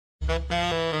Welcome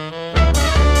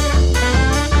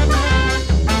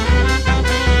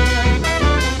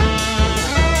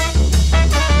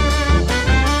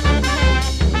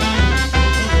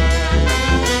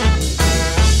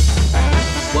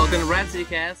to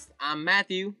RhapsodyCast. I'm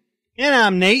Matthew. And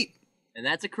I'm Nate. And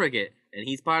that's a cricket, and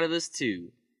he's part of this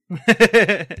too.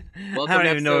 I don't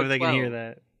even know if they 12. can hear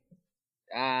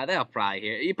that. They'll probably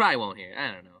hear it. You probably won't hear it.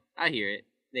 I don't know. I hear it.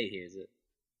 Nate hears it.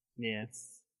 Yeah.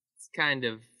 It's kind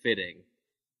of fitting.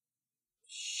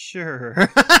 Sure.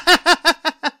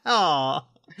 Aw.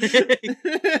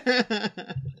 I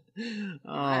don't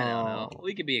know.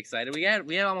 We could be excited. We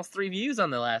had almost 3 views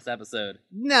on the last episode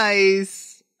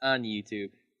Nice. on YouTube.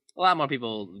 A lot more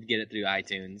people get it through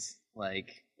iTunes.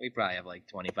 Like, we probably have like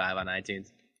 25 on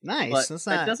iTunes. Nice. But That's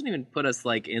that not... doesn't even put us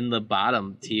like in the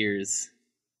bottom tiers.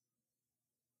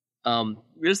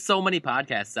 There's so many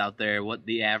podcasts out there. What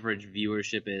the average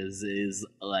viewership is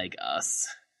like us.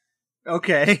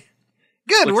 Okay.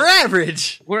 Good. We're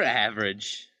average. We're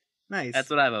average. Nice. That's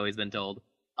what I've always been told.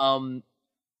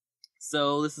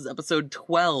 So this is episode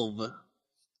 12,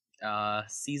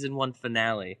 season 1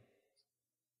 finale.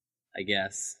 I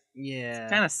guess. Yeah.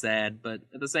 It's kind of sad, but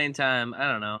at the same time, I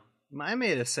don't know. I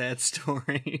made a sad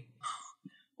story.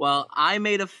 Well, I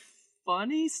made a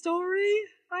funny story,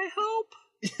 I hope.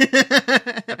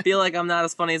 I feel like I'm not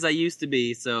as funny as I used to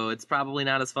be, so it's probably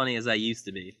not as funny as I used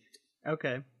to be.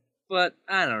 Okay. But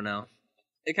I don't know.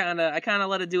 I kind of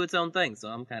let it do its own thing, so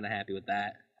I'm kind of happy with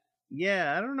that.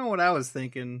 Yeah, I don't know what I was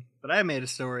thinking, but I made a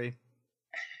story.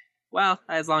 Well,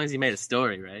 as long as you made a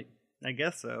story, right? I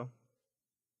guess so.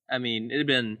 I mean, it'd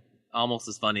been almost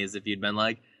as funny as if you'd been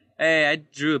like, hey, I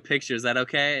drew a picture, is that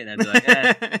okay? And I'd be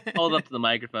like, hold up to the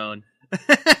microphone.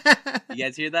 You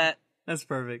guys hear that? That's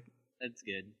perfect. That's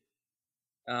good.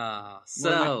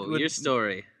 Your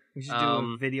story. We should do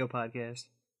a video podcast.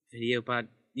 Video pod.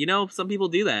 You know, some people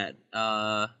do that.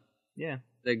 Yeah.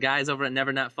 The guys over at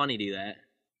Never Not Funny do that.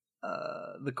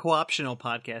 The Co-optional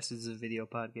podcast is a video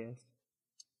podcast.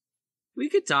 We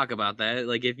could talk about that.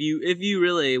 Like, if you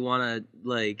really want to,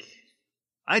 like...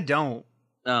 I don't.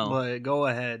 Oh. But go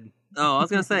ahead. Oh, I was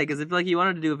going to say, because if you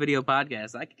wanted to do a video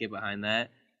podcast, I could get behind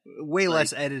that. Way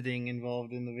less editing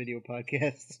involved in the video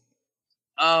podcast.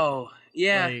 Oh,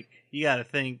 yeah. Like, you gotta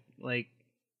think, like...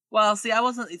 Well, see,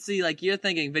 like, you're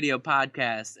thinking video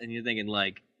podcast, and you're thinking,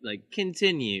 like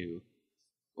continue,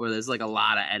 where there's, like, a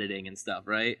lot of editing and stuff,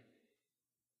 right?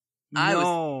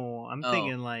 I'm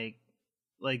thinking, like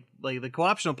the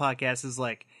Co-optional podcast is,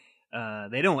 like,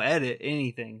 they don't edit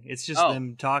anything. It's just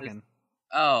them talking.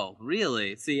 Oh,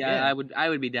 really? See, yeah. I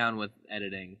would be down with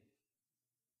editing.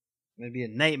 It'd be a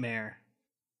nightmare.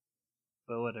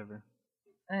 But whatever.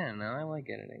 I don't know, I like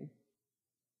editing.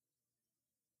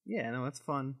 Yeah, no, it's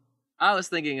fun. I was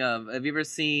thinking of, have you ever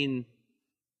seen,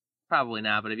 probably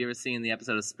not, but have you ever seen the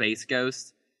episode of Space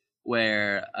Ghost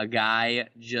where a guy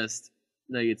just,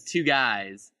 like, it's 2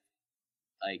 guys,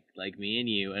 like me and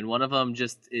you, and one of them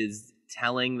just is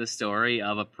telling the story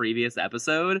of a previous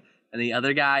episode, and the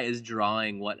other guy is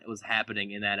drawing what was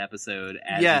happening in that episode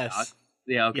as yes.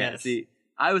 Yeah, okay. Yes. See,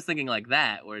 I was thinking like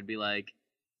that, where it'd be like,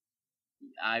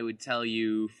 I would tell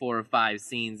you 4 or 5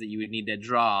 scenes that you would need to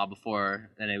draw before,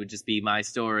 and it would just be my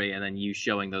story, and then you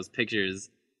showing those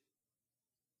pictures.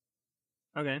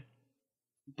 Okay.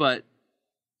 But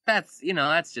that's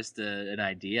just an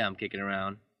idea I'm kicking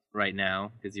around right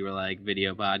now, because you were like,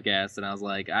 video podcast, and I was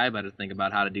like, I better think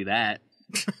about how to do that.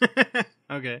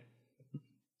 Okay.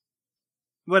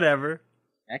 Whatever.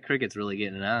 That cricket's really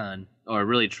getting it on, or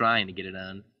really trying to get it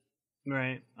on.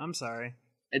 Right. I'm sorry.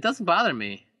 It doesn't bother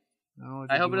me. No,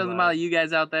 I hope it doesn't bother you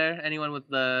guys out there. Anyone with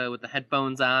the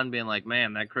headphones on, being like,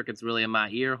 "Man, that cricket's really in my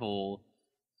ear hole."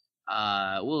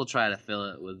 We'll try to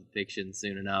fill it with fiction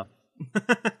soon enough.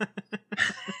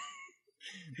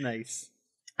 Nice.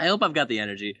 I hope I've got the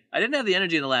energy. I didn't have the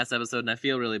energy in the last episode, and I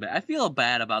feel really bad. I feel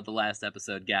bad about the last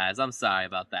episode, guys. I'm sorry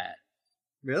about that.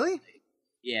 Really?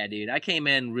 Yeah, dude. I came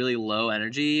in really low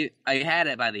energy. I had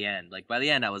it by the end. Like, by the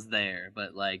end, I was there.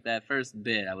 But, like, that first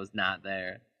bit, I was not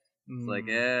there. It's like,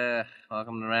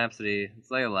 welcome to Rhapsody.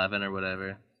 It's like 11 or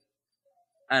whatever.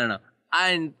 I don't know.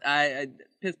 I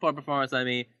piss poor performance by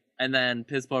me, and then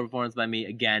piss poor performance by me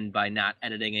again by not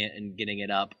editing it and getting it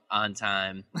up on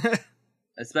time.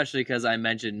 Especially because I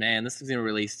mentioned, man, this is going to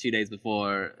release 2 days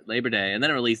before Labor Day, and then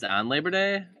it released on Labor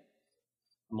Day.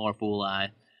 More fool I.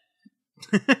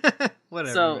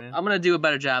 Whatever. So man. I'm going to do a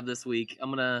better job this week. I'm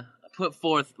going to put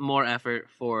forth more effort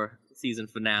for season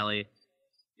finale,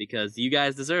 because you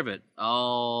guys deserve it.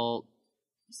 All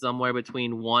somewhere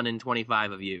between 1 and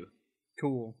 25 of you.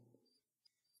 Cool.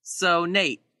 So,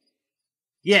 Nate,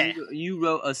 Yeah. You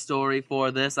wrote a story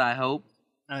for this, I hope.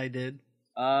 I did.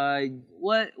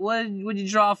 What would you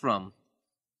draw from?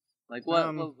 Like,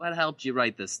 what helped you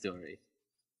write this story?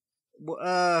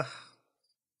 I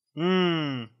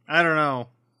don't know.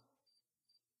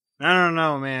 I don't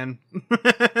know, man. You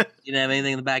didn't have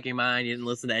anything in the back of your mind? You didn't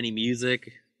listen to any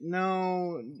music?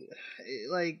 No,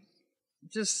 like,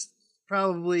 just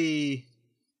probably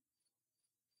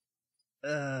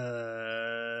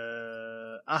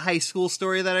a high school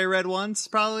story that I read once,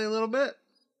 probably a little bit.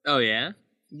 Oh, yeah?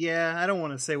 Yeah, I don't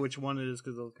want to say which one it is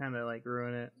because it'll kind of, like,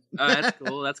 ruin it. Oh, that's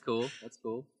cool, that's cool, that's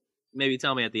cool. Maybe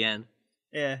tell me at the end.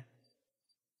 Yeah.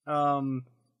 And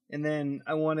then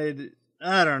I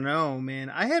don't know, man.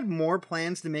 I had more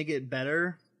plans to make it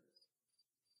better,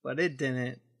 but it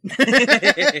didn't. I'm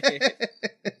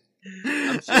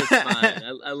sure it's fine.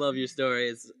 I love your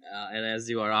stories, and as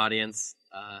do our audience.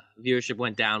 Viewership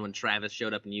went down when Travis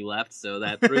showed up and you left, so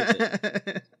that proves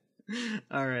it.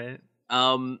 All right.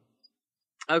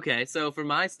 Okay, so for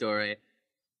my story,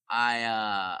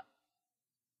 I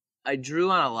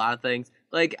drew on a lot of things.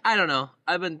 Like, I don't know.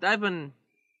 I've been,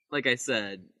 like I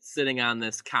said, sitting on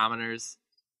this commoners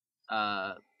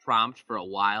prompt for a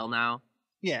while now.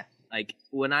 Yeah. Like,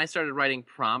 when I started writing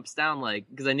prompts down, like,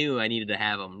 because I knew I needed to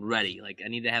have them ready. Like, I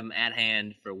needed to have them at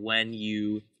hand for when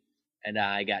you and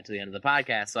I got to the end of the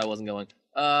podcast, so I wasn't going,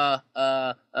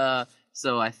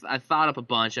 So I thought up a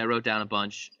bunch, I wrote down a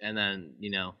bunch, and then,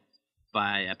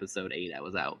 by episode 8, I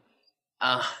was out.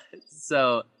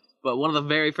 But one of the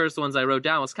very first ones I wrote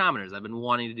down was commoners. I've been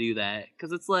wanting to do that,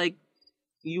 because it's like,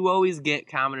 you always get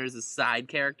commoners as side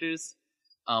characters,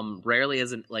 rarely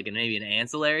as maybe an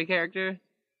ancillary character,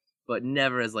 but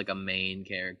never as like a main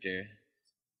character.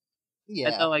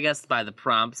 Yeah. I guess by the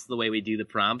prompts, the way we do the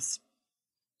prompts,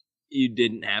 you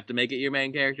didn't have to make it your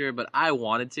main character, but I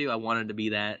wanted to. I wanted to be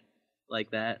that,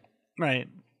 like that. Right.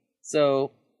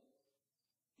 So,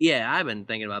 yeah, I've been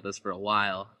thinking about this for a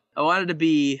while. I wanted to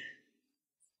be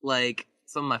like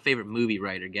some of my favorite movie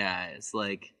writer guys,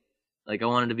 like I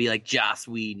wanted to be like Joss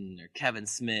Whedon or Kevin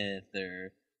Smith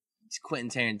or Quentin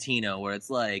Tarantino, where it's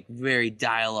like very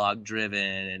dialogue driven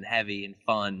and heavy and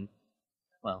fun.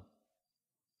 Well,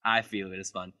 I feel it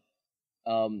is fun.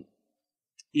 Like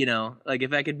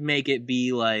if I could make it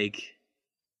be like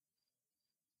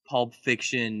Pulp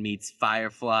Fiction meets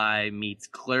Firefly meets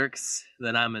Clerks,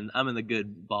 then I'm in the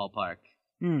good ballpark.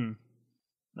 I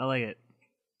like it.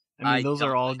 I mean, those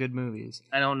are all good movies.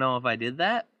 I don't know if I did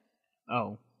that.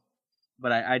 Oh.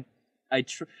 But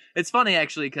it's funny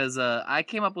actually because I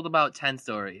came up with about 10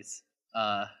 stories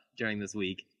during this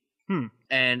week,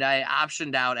 and I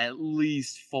optioned out at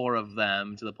least 4 of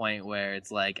them to the point where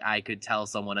it's like I could tell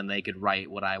someone and they could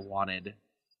write what I wanted,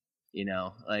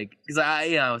 like because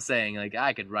I was saying like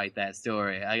I could write that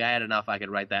story. Like, I had enough I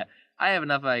could write that. I have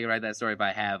enough I could write that story if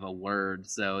I have a word,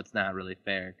 so it's not really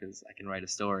fair because I can write a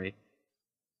story.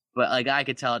 But like I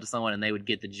could tell it to someone and they would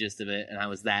get the gist of it, and I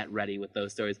was that ready with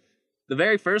those stories. The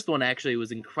very first one actually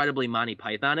was incredibly Monty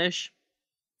Python-ish.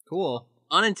 Cool.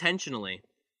 Unintentionally.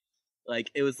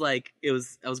 It was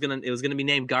gonna be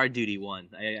named Guard Duty 1.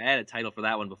 I had a title for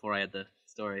that one before I had the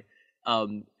story.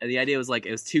 And the idea was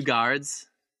it was 2 guards,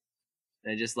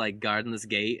 and just guarding this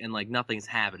gate, and nothing's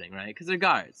happening, right? Because they're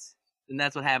guards, and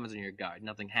that's what happens when you're a guard.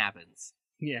 Nothing happens.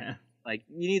 Yeah.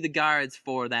 You need the guards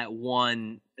for that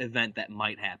one event that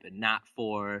might happen, not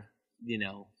for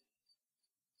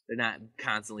they're not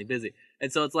constantly busy.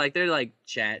 And so it's they're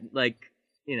chat, they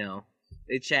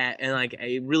chat,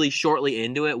 and really shortly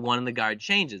into it, one of the guard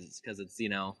changes because it's,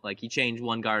 you change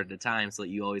one guard at a time so that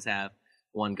you always have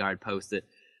one guard posted.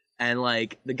 And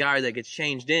the guard that gets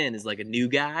changed in is a new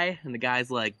guy, and the guy's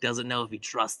doesn't know if he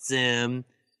trusts him.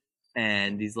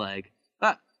 And he's like,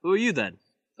 who are you then?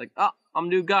 It's I'm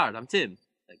new guard, I'm Tim.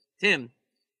 Tim?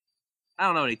 I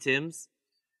don't know any Tims.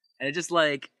 And it just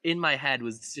in my head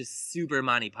was just super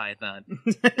Monty Python.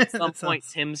 At some point,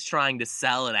 Tim's trying to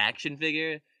sell an action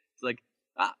figure. It's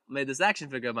made this action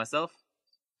figure of myself.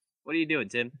 What are you doing,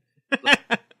 Tim?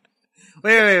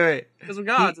 Wait. Because we're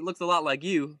gods, it looks a lot like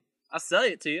you. I'll sell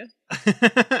it to you.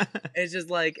 It's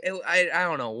just I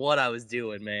don't know what I was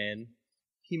doing, man.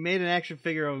 He made an action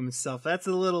figure of himself. That's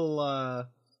a little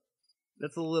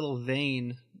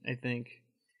vain, I think.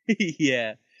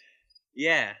 Yeah.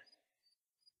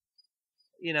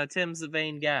 Tim's a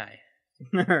vain guy.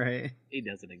 All right. He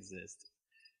doesn't exist.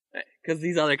 Because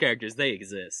these other characters, they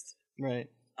exist. Right.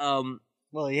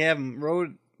 Well, you haven't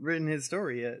written his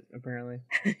story yet, apparently.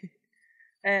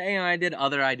 I did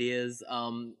other ideas.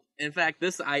 In fact,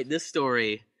 this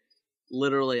story,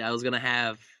 literally, I was gonna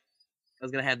have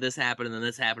this happen, and then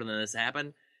this happen, and then this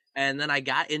happen. And then I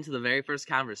got into the very first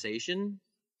conversation,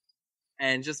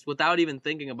 And just without even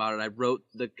thinking about it, I wrote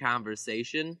the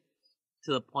conversation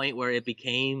to the point where it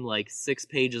became like 6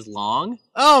 pages long.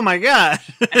 Oh my god!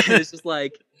 And it's just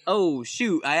like, oh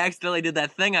shoot, I accidentally did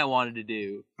that thing I wanted to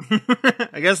do.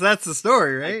 I guess that's the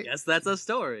story, right? I guess that's a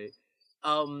story.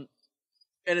 And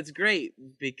it's great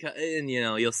because, and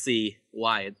you'll see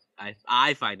why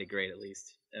I find it great, at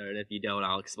least. And if you don't,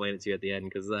 I'll explain it to you at the end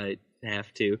because I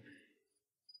have to.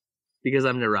 Because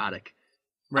I'm neurotic.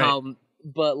 Right.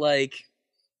 But like,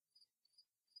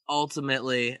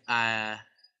 ultimately, I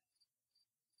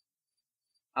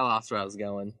lost where I was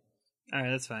going. All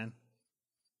right, that's fine.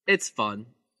 It's fun,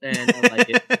 and I like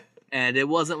it. And it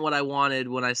wasn't what I wanted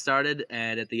when I started,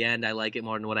 and at the end, I like it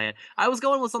more than what I had. I was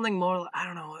going with something more, I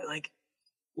don't know, like,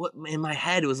 what in my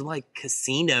head, it was like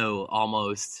Casino,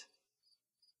 almost.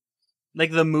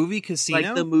 Like the movie Casino?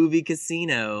 Like the movie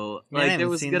Casino. Yeah, Like, there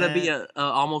was going to be a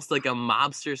almost like a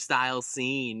mobster-style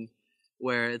scene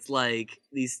where it's like,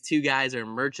 these two guys are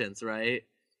merchants, right?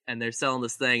 And they're selling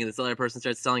this thing, and this other person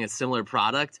starts selling a similar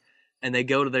product, and they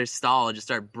go to their stall and just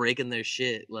start breaking their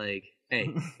shit, like, hey,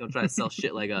 don't try to sell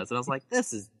shit like us. And I was like,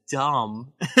 this is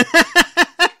dumb.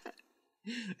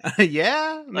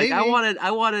 Yeah, maybe. Like,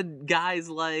 I wanted guys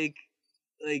like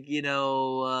John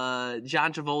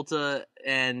Travolta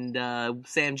and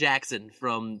Sam Jackson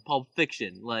from Pulp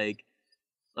Fiction. Like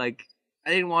I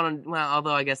didn't want to. Well,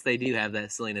 although I guess they do have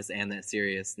that silliness and that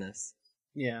seriousness.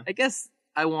 Yeah. I guess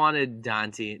I wanted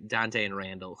Dante and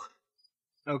Randall.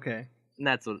 Okay. And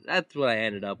that's what I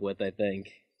ended up with, I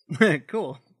think.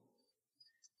 Cool.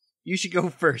 You should go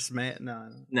first, Matt.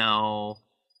 No.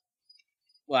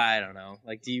 Well, I don't know.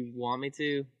 Like, do you want me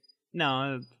to?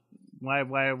 No. Why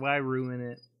ruin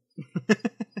it?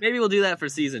 Maybe we'll do that for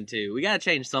season 2. We gotta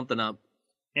change something up.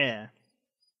 Yeah.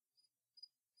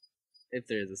 If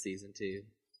there is a season 2.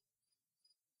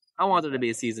 I want there to be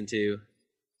a season 2.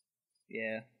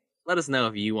 Yeah. Let us know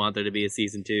if you want there to be a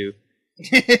season 2.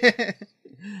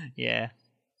 Yeah.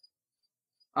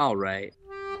 All right.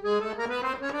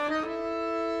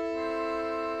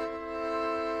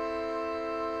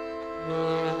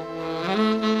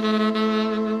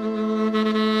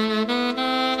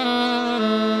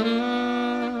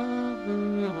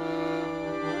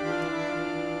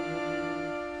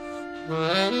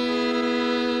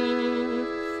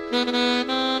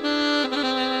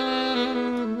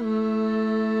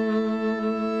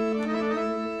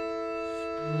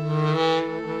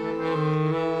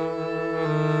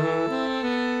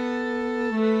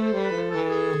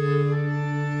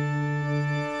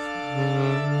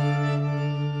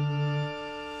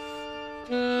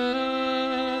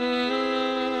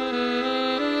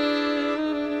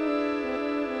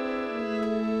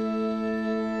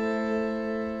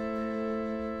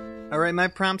 Alright, my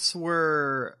prompts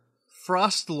were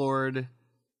Frostlord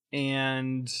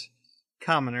and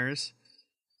Commoners.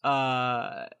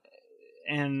 And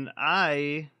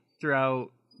I,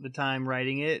 throughout the time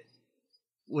writing it,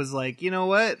 was like, you know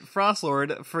what?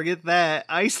 Frostlord, forget that.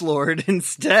 Ice Lord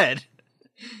instead.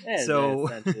 Yeah, so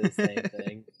essentially the same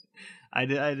thing. I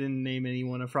didn't name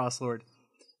anyone a Frostlord.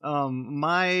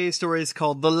 My story is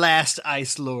called The Last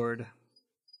Ice Lord.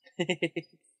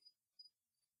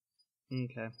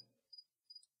 Okay.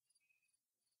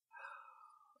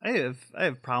 I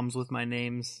have problems with my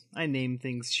names. I name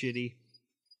things shitty.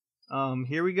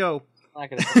 Here we go. Not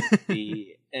gonna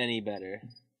be any better.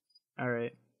 All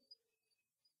right.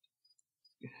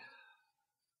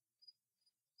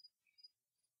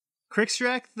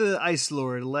 Crickstrack the Ice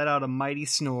Lord let out a mighty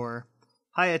snore.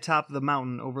 High atop the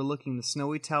mountain overlooking the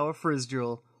snowy tower of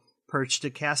Frisdrill perched a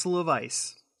castle of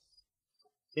ice.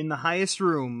 In the highest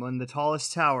room on the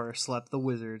tallest tower slept the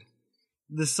wizard.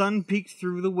 The sun peeked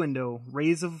through the window,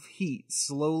 rays of heat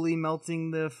slowly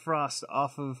melting the frost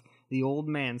off of the old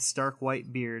man's stark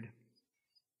white beard.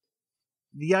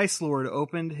 The Ice Lord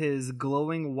opened his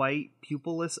glowing white,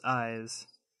 pupilless eyes.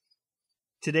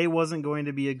 Today wasn't going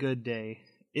to be a good day.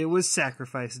 It was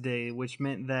Sacrifice Day, which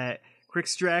meant that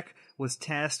Crickstrack was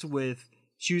tasked with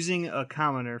choosing a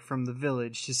commoner from the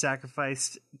village to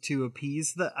sacrifice to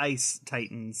appease the Ice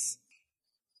Titans.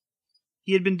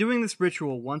 He had been doing this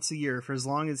ritual once a year for as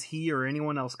long as he or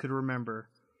anyone else could remember.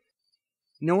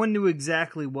 No one knew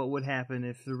exactly what would happen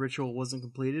if the ritual wasn't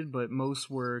completed, but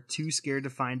most were too scared to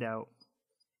find out.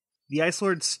 The Ice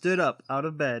Lord stood up out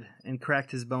of bed and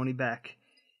cracked his bony back.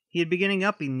 He had been getting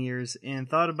up in years and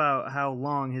thought about how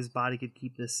long his body could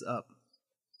keep this up.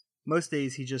 Most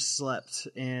days he just slept,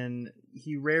 and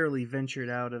he rarely ventured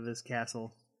out of his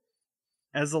castle.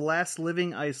 As the last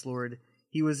living Ice Lord,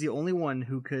 he was the only one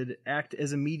who could act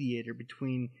as a mediator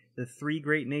between the three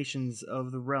great nations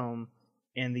of the realm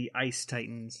and the Ice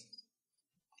Titans.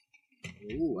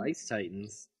 Ooh, Ice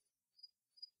Titans.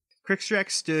 Crickstrack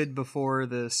stood before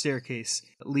the staircase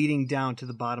leading down to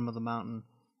the bottom of the mountain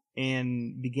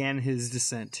and began his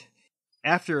descent.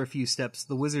 After a few steps,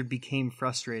 the wizard became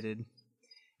frustrated.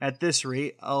 At this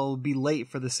rate, I'll be late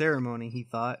for the ceremony, he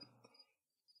thought.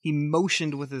 He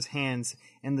motioned with his hands,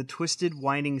 and the twisted,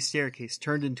 winding staircase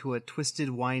turned into a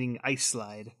twisted, winding ice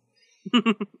slide.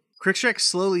 Crickstrack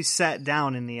slowly sat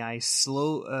down in the ice,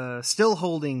 still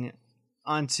holding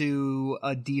onto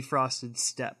a defrosted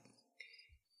step.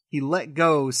 He let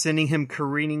go, sending him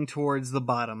careening towards the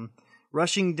bottom.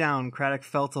 Rushing down, Craddock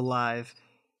felt alive.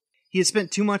 He had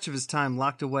spent too much of his time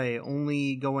locked away,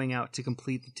 only going out to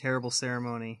complete the terrible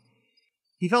ceremony.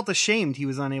 He felt ashamed he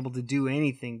was unable to do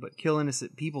anything but kill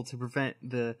innocent people to prevent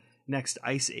the next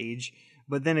ice age.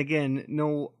 But then again,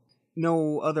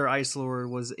 no other Ice Lord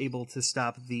was able to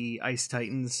stop the Ice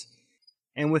Titans,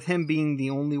 and with him being the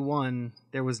only one,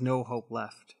 there was no hope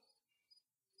left.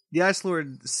 The Ice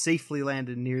Lord safely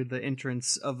landed near the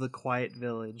entrance of the quiet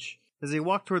village. As he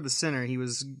walked toward the center, he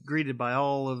was greeted by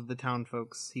all of the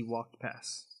townfolks he walked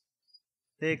past.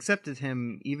 They accepted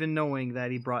him, even knowing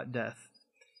that he brought death,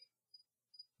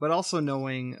 but also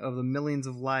knowing of the millions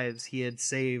of lives he had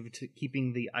saved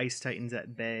keeping the Ice Titans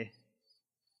at bay.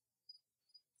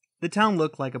 The town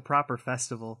looked like a proper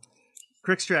festival.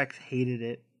 Crickstrack hated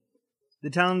it. The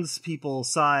townspeople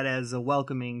saw it as a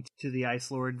welcoming to the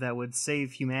Ice Lord that would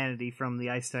save humanity from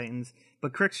the Ice Titans,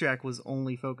 but Crickstrack was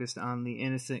only focused on the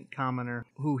innocent commoner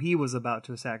who he was about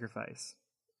to sacrifice.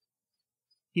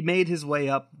 He made his way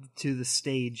up to the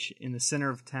stage in the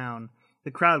center of town. The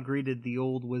crowd greeted the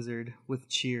old wizard with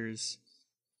cheers.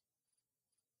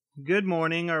 "Good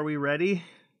morning, are we ready?"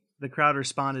 The crowd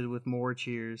responded with more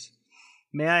cheers.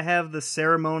 "May I have the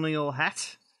ceremonial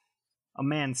hat?" A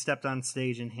man stepped on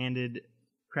stage and handed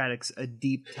Craddock a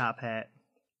deep top hat.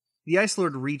 The Ice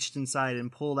Lord reached inside and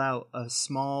pulled out a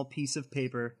small piece of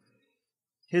paper.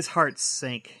 His heart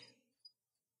sank.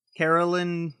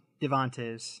 Carolyn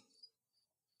Devantes.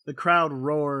 The crowd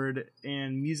roared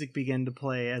and music began to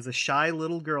play as a shy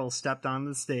little girl stepped on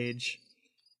the stage.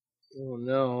 Oh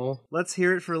no. "Let's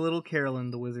hear it for little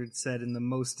Carolyn," the wizard said in the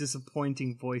most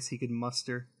disappointing voice he could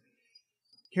muster.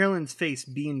 Carolyn's face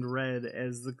beamed red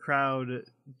as the crowd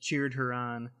cheered her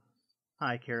on.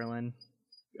 "Hi, Carolyn,"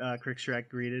 Crickstrack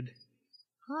greeted.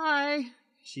 "Hi,"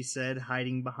 she said,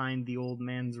 hiding behind the old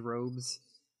man's robes.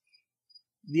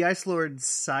 The Ice Lord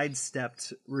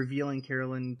sidestepped, revealing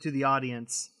Carolyn to the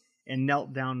audience, and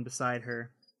knelt down beside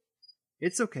her.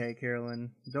 "It's okay,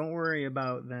 Carolyn. Don't worry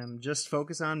about them. Just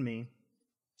focus on me."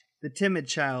 The timid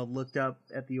child looked up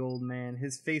at the old man.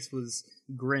 His face was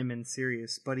grim and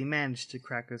serious, but he managed to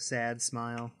crack a sad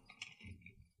smile.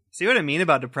 See what I mean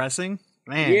about depressing?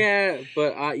 Man. Yeah,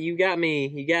 but you got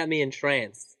me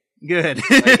entranced. Good.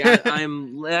 Like I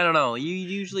don't know. You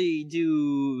usually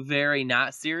do very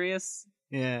not serious.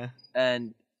 Yeah.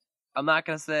 And I'm not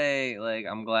gonna say like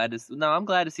I'm glad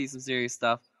to see some serious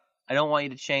stuff. I don't want you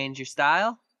to change your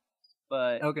style,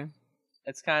 but Okay.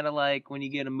 it's kind of like when you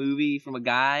get a movie from a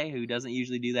guy who doesn't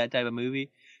usually do that type of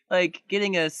movie, like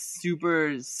getting a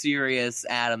super serious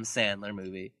Adam Sandler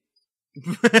movie,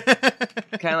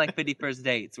 kind of like 50 First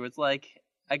Dates, where it's like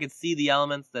I could see the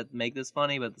elements that make this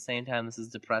funny, but at the same time this is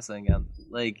depressing.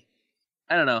 Like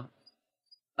I don't know.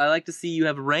 I like to see you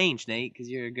have range, Nate, because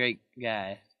you're a great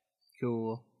guy.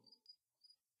 Cool.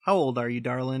 How old are you,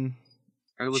 darling?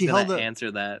 I was going to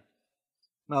answer that.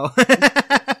 Oh.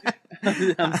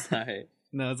 I'm sorry.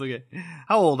 No, it's okay.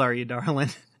 How old are you, darling?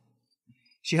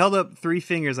 She held up 3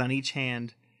 fingers on each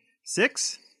hand.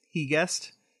 6? He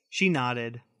guessed. She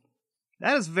nodded.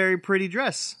 "That is a very pretty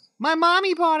dress. My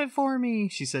mommy bought it for me,"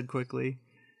 she said quickly.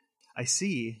 "I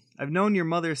see. I've known your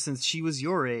mother since she was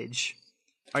your age.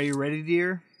 Are you ready,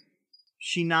 dear?"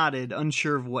 She nodded,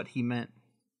 unsure of what he meant.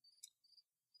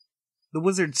 The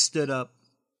wizard stood up.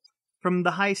 From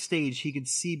the high stage, he could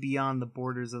see beyond the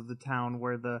borders of the town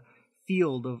where the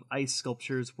field of ice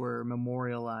sculptures were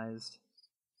memorialized.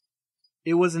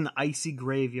 It was an icy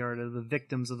graveyard of the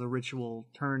victims of the ritual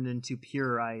turned into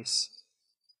pure ice.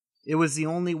 It was the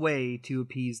only way to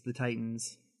appease the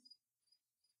Titans.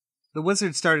 The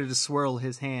wizard started to swirl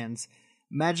his hands.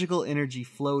 Magical energy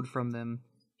flowed from them.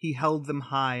 He held them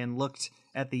high and looked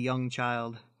at the young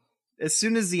child. As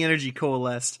soon as the energy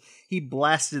coalesced, he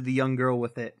blasted the young girl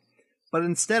with it. But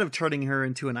instead of turning her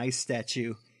into an ice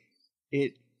statue,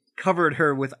 it covered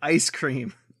her with ice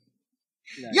cream.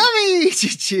 Nice. "Yummy!" she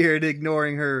cheered,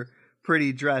 ignoring her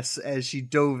pretty dress as she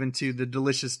dove into the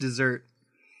delicious dessert.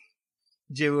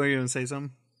 Jay, were you going to say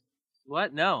something?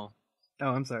 What? No. Oh,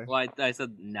 I'm sorry. Well, I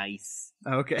said nice.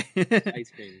 Oh, okay.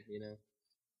 Ice cream, you know.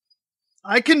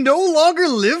 I can no longer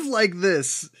live like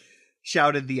this,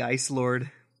 shouted the Ice Lord.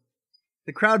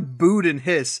 The crowd booed and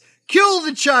hissed. Kill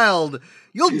the child!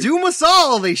 You'll doom us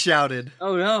all, they shouted.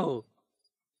 Oh no.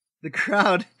 The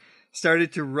crowd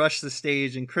started to rush the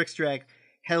stage, and Crickstrack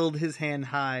held his hand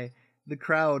high. The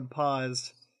crowd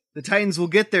paused. The Titans will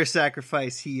get their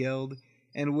sacrifice, he yelled.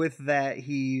 And with that,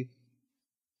 he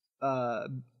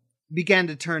began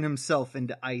to turn himself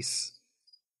into ice.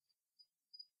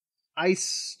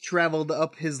 Ice traveled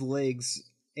up his legs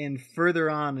and further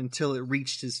on until it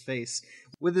reached his face.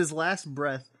 With his last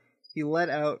breath, he let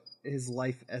out his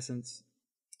life essence.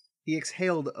 He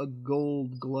exhaled a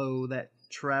gold glow that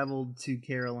traveled to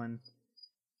Carolyn.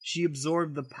 She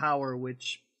absorbed the power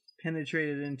which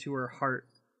penetrated into her heart.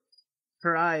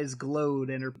 Her eyes glowed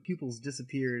and her pupils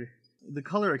disappeared. The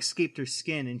color escaped her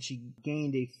skin and she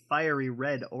gained a fiery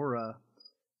red aura.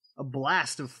 A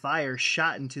blast of fire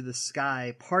shot into the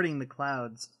sky, parting the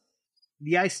clouds.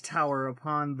 The ice tower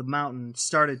upon the mountain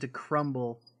started to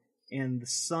crumble, and the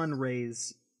sun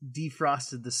rays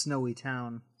defrosted the snowy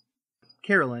town.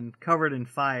 Carolyn, covered in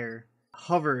fire,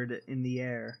 hovered in the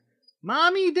air.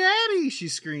 "Mommy, Daddy!" she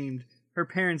screamed. Her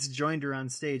parents joined her on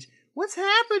stage. "What's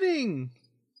happening?"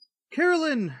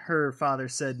 "Carolyn," her father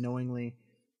said knowingly,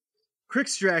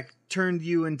 "Crickstrack turned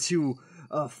you into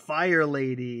a fire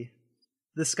lady."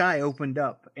 The sky opened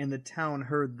up, and the town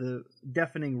heard the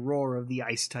deafening roar of the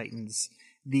Ice Titans.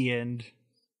 The end.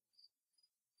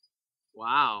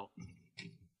 Wow.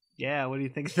 Yeah, what do you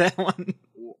think of that one?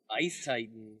 Ice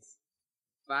Titans.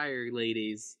 Fire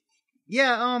ladies.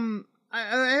 Yeah,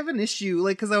 I have an issue,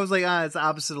 like, because I was like, it's the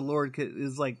opposite of Lord, 'cause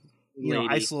it's like, you know,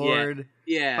 Ice Lord,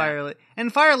 yeah. Fire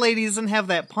and Fire Lady doesn't have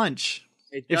that punch.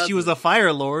 If she was a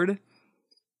Fire Lord.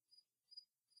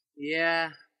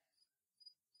 Yeah.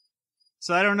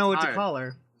 So I don't know what to call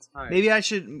her. Maybe I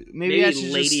should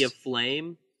Lady of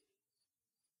Flame.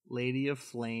 Lady of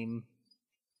Flame.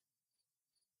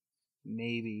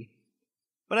 Maybe.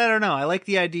 But I don't know. I like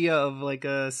the idea of like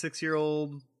a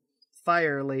 6-year-old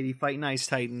fire lady fighting Ice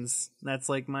Titans. That's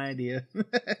like my idea.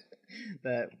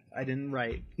 That I didn't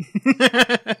write.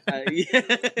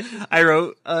 Yeah. I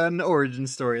wrote an origin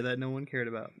story that no one cared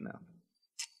about. No.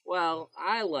 Well,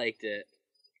 I liked it.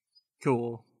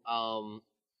 Cool.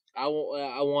 I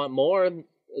want more. It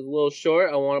was a little short.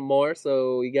 I want more,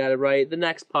 so you got to write the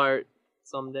next part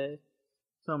someday.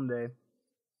 Someday.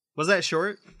 Was that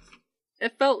short?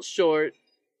 It felt short.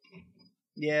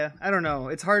 Yeah, I don't know.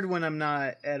 It's hard when I'm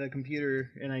not at a computer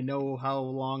and I know how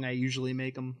long I usually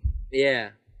make them. Yeah.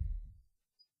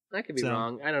 I could be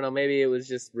wrong. I don't know. Maybe it was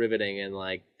just riveting and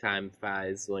like time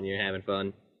flies when you're having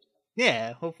fun.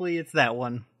 Yeah, hopefully it's that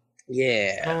one.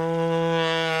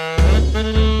 Yeah.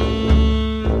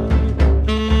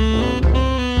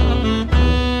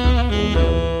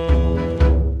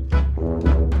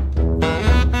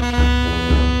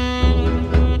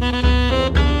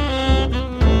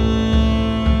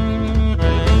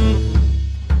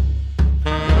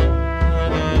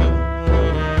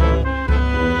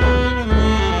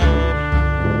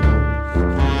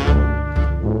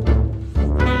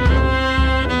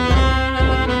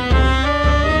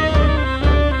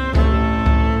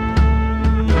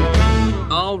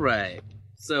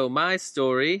 So my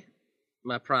story,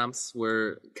 my prompts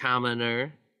were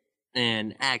commoner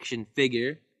and action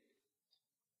figure.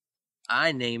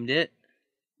 I named it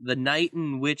The Night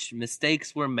in Which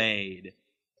Mistakes Were Made.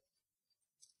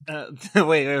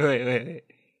 Wait.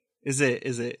 Is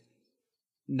it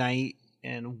night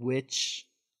and which?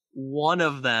 One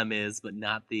of them is, but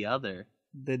not the other.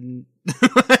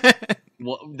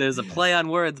 Well, there's a play on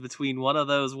words between one of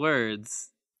those words.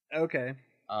 Okay.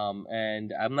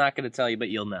 And I'm not going to tell you, but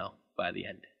you'll know by the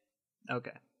end.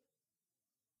 Okay.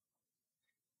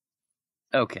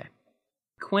 Okay.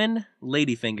 Quinn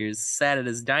Ladyfingers sat at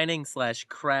his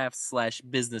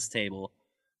dining/craft/business table,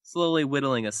 slowly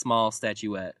whittling a small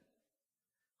statuette.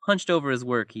 Hunched over his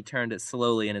work, he turned it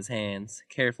slowly in his hands,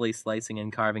 carefully slicing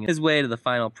and carving his way to the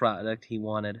final product he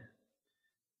wanted.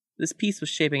 This piece was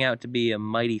shaping out to be a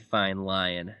mighty fine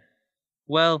lion.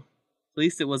 Well, at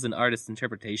least it was an artist's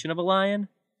interpretation of a lion.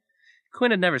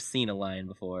 Quinn had never seen a lion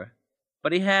before,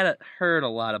 but he had heard a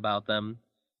lot about them,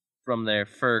 from their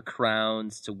fur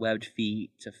crowns to webbed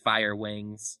feet to fire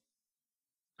wings.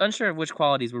 Unsure of which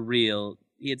qualities were real,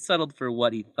 he had settled for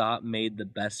what he thought made the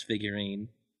best figurine.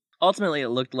 Ultimately, it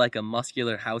looked like a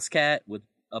muscular house cat with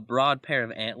a broad pair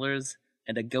of antlers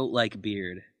and a goat-like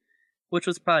beard, which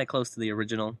was probably close to the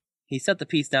original. He set the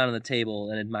piece down on the table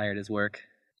and admired his work.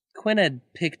 Quinn had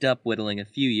picked up whittling a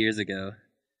few years ago.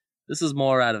 This was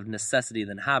more out of necessity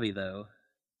than hobby, though.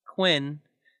 Quinn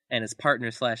and his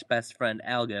partner/best friend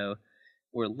Algo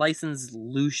were licensed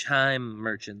Lushheim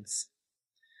merchants.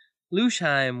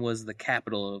 Lushheim was the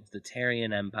capital of the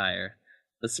Tarian Empire,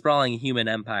 the sprawling human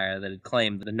empire that had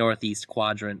claimed the northeast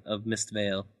quadrant of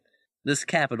Mistvale. This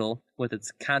capital, with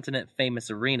its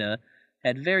continent-famous arena,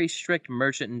 had very strict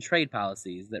merchant and trade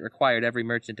policies that required every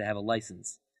merchant to have a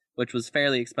license, which was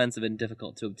fairly expensive and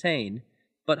difficult to obtain,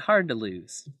 but hard to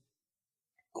lose.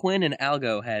 Quinn and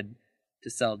Algo had to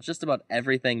sell just about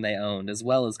everything they owned, as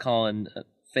well as call in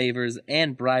favors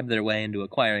and bribe their way into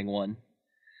acquiring one.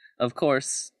 Of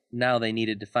course, now they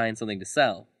needed to find something to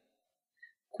sell.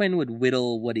 Quinn would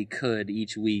whittle what he could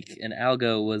each week, and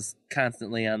Algo was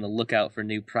constantly on the lookout for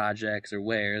new projects or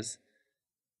wares.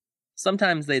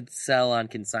 Sometimes they'd sell on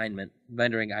consignment,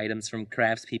 vendoring items from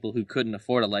craftspeople who couldn't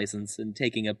afford a license and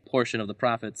taking a portion of the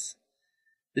profits.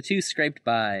 The two scraped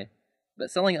by,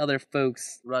 but selling other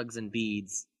folks rugs and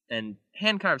beads, and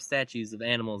hand-carved statues of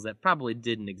animals that probably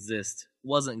didn't exist,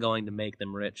 wasn't going to make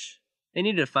them rich. They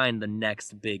needed to find the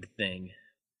next big thing.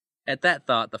 At that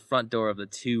thought, the front door of the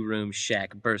two-room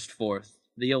shack burst forth,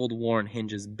 the old worn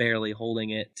hinges barely holding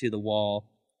it to the wall.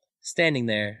 Standing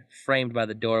there, framed by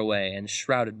the doorway and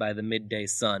shrouded by the midday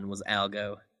sun, was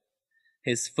Algo.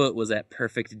 His foot was at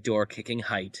perfect door-kicking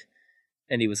height,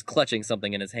 and he was clutching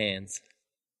something in his hands.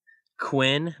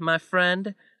 "Quinn, my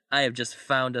friend, I have just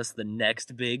found us the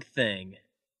next big thing."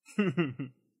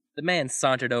 The man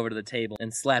sauntered over to the table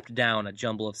and slapped down a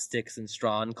jumble of sticks and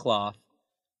straw and cloth.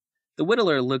 The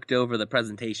whittler looked over the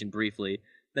presentation briefly,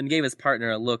 then gave his partner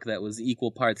a look that was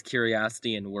equal parts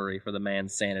curiosity and worry for the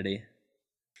man's sanity.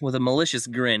 With a malicious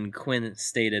grin, Quinn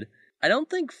stated, "I don't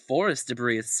think forest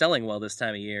debris is selling well this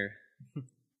time of year."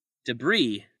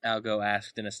 "Debris?" Algo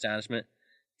asked in astonishment.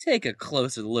 "Take a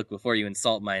closer look before you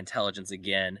insult my intelligence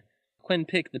again." Quinn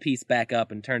picked the piece back up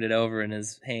and turned it over in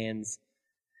his hands.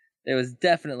 There was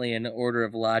definitely an order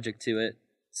of logic to it.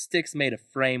 Sticks made a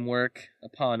framework,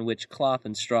 upon which cloth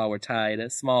and straw were tied. A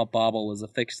small bauble was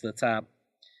affixed to the top.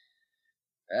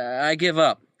 "I give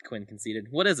up," Quinn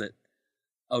conceded. "What is it?"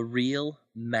 "A real,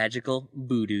 magical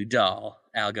voodoo doll,"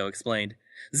 Algo explained.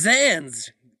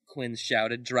 "Zans!" Quinn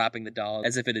shouted, dropping the doll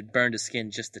as if it had burned his skin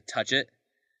just to touch it.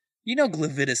 "You know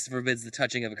Glavitus forbids the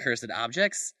touching of accursed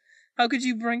objects. How could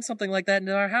you bring something like that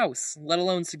into our house, let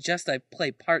alone suggest I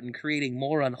play part in creating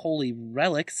more unholy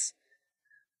relics?"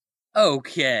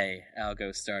 "Okay,"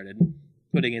 Algo started,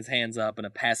 putting his hands up in a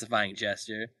pacifying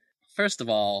gesture. "First of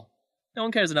all, no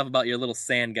one cares enough about your little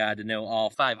sand god to know all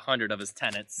 500 of his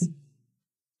tenets.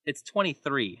 It's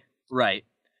 23, right?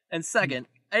 And second,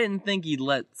 I didn't think you'd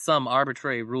let some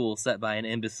arbitrary rule set by an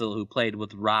imbecile who played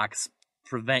with rocks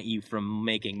prevent you from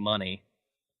making money.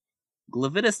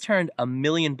 Glavitus turned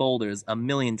 1,000,000 boulders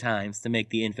 1,000,000 times to make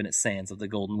the infinite sands of the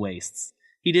Golden Wastes.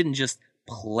 He didn't just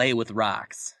play with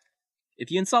rocks. If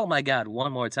you insult my god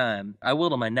one more time, I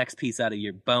whittle my next piece out of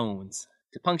your bones."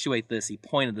 To punctuate this, he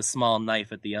pointed the small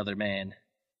knife at the other man.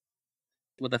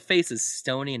 With a face as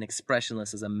stony and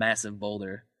expressionless as a massive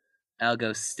boulder,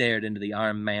 Algo stared into the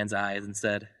armed man's eyes and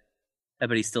said, "I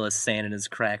bet he still has sand in his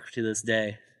crack to this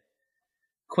day."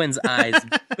 Quinn's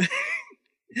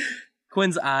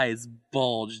eyes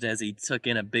bulged as he took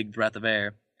in a big breath of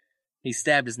air. He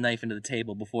stabbed his knife into the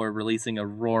table before releasing a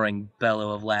roaring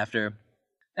bellow of laughter.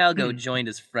 Algo joined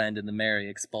his friend in the merry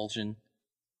expulsion.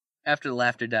 After the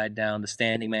laughter died down, the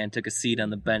standing man took a seat on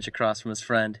the bench across from his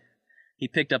friend. He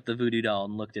picked up the voodoo doll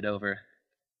and looked it over.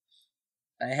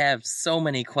 "I have so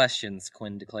many questions,"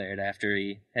 Quinn declared after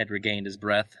he had regained his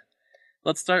breath.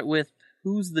 "Let's start with,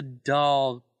 who's the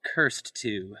doll cursed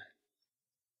to?"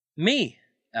 "Me,"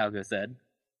 Algo said.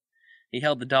 He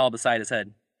held the doll beside his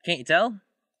head. "Can't you tell?"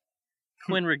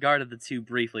 Quinn regarded the two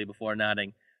briefly before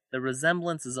nodding. "The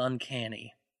resemblance is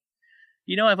uncanny.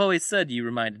 You know, I've always said you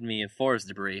reminded me of forest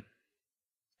debris."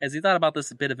 As he thought about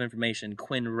this bit of information,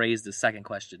 Quinn raised a second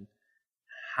question.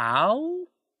 "How?"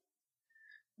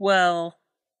 "Well,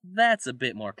 that's a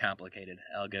bit more complicated,"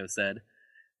 Algo said,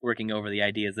 working over the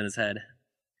ideas in his head.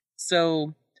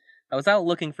 "So, I was out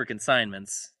looking for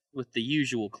consignments, with the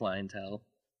usual clientele,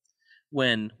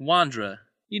 when Wandra,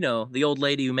 you know, the old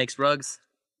lady who makes rugs,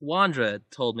 Wandra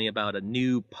told me about a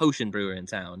new potion brewer in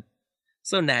town.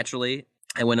 So naturally,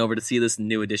 I went over to see this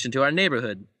new addition to our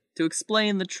neighborhood, to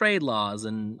explain the trade laws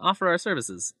and offer our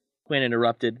services." Quinn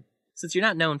interrupted. "Since you're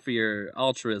not known for your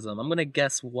altruism, I'm going to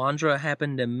guess Wandra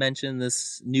happened to mention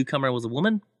this newcomer was a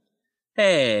woman?"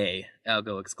 "Hey,"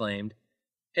 Algo exclaimed.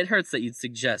 "It hurts that you'd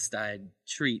suggest I'd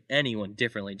treat anyone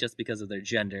differently just because of their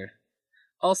gender.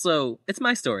 Also, it's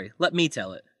my story. Let me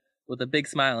tell it." With a big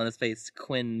smile on his face,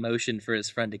 Quinn motioned for his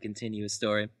friend to continue his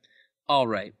story. "All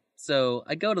right. So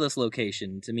I go to this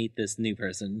location to meet this new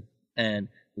person, and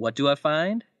what do I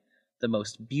find? The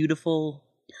most beautiful,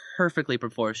 perfectly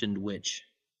proportioned witch.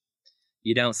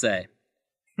 You don't say.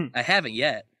 I haven't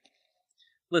yet.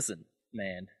 Listen,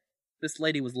 man. This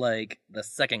lady was like the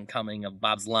second coming of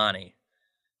Bobslani.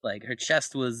 Like, her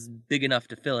chest was big enough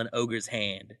to fill an ogre's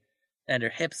hand, and her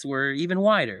hips were even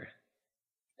wider.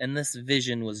 And this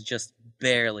vision was just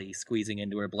barely squeezing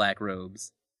into her black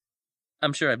robes.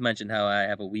 I'm sure I've mentioned how I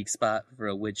have a weak spot for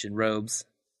a witch in robes.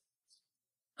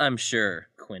 I'm sure,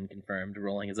 Quinn confirmed,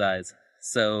 rolling his eyes.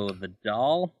 So, the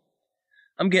doll?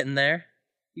 I'm getting there.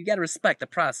 You gotta respect the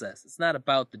process. It's not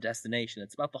about the destination,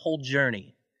 it's about the whole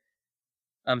journey.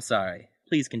 I'm sorry.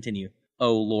 Please continue.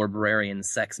 Oh, Lorbrarian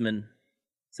Sexman.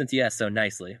 Since you asked so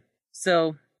nicely.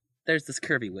 So, there's this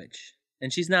curvy witch.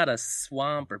 And she's not a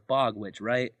swamp or bog witch,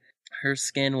 right? Her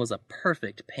skin was a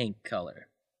perfect pink color.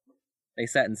 They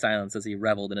sat in silence as he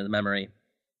reveled in the memory.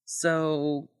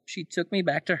 So, she took me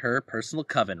back to her personal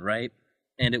coven, right?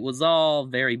 And it was all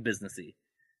very businessy.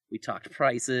 We talked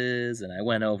prices, and I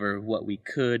went over what we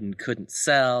could and couldn't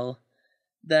sell.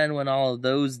 Then, when all of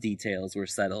those details were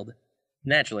settled,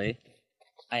 naturally,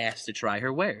 I asked to try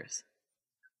her wares.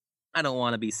 I don't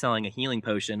want to be selling a healing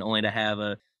potion only to have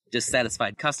a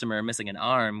dissatisfied customer missing an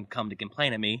arm come to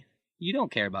complain at me. You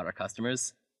don't care about our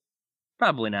customers.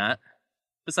 Probably not.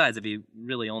 Besides, if he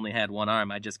really only had one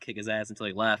arm, I'd just kick his ass until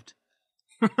he left.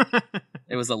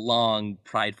 There was a long,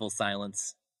 prideful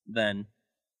silence. Then,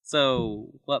 so,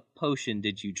 what potion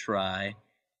did you try?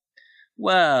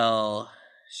 Well,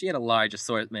 she had a large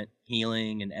assortment,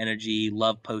 healing and energy,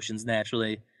 love potions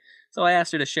naturally, so I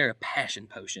asked her to share a passion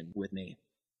potion with me.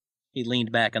 He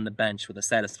leaned back on the bench with a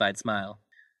satisfied smile.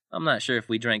 I'm not sure if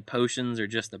we drank potions or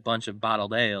just a bunch of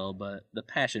bottled ale, but the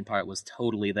passion part was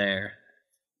totally there.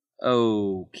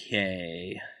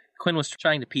 Okay. Quinn was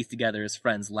trying to piece together his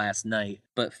friend's last night,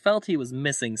 but felt he was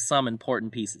missing some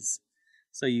important pieces.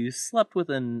 So you slept with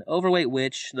an overweight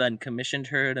witch, then commissioned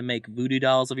her to make voodoo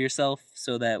dolls of yourself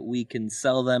so that we can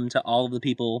sell them to all of the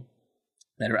people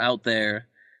that are out there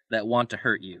that want to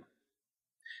hurt you.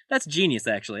 That's genius,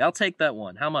 actually. I'll take that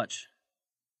one. How much?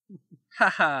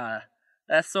 Haha,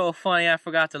 that's so funny I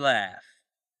forgot to laugh.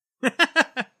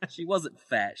 She wasn't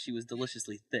fat, she was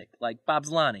deliciously thick, like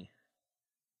Bobslani.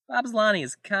 Bobslani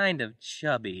is kind of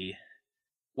chubby.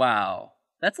 Wow,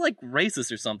 that's like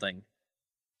racist or something.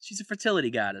 She's a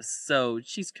fertility goddess, so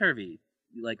she's curvy,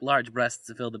 like large breasts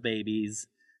to fill the babies,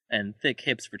 and thick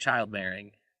hips for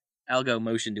childbearing. Algo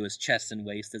motioned to his chest and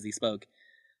waist as he spoke.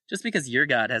 Just because your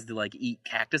god has to, eat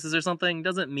cactuses or something,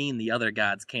 doesn't mean the other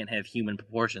gods can't have human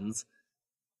proportions.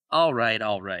 Alright.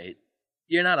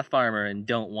 You're not a farmer and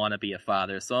don't want to be a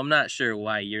father, so I'm not sure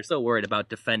why you're so worried about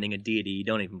defending a deity you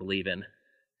don't even believe in.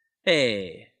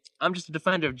 Hey, I'm just a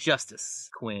defender of justice,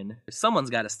 Quinn. Someone's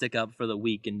got to stick up for the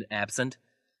weak and absent.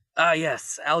 Ah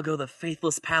yes, Algo the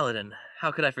Faithless Paladin.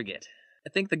 How could I forget? I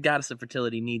think the goddess of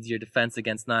fertility needs your defense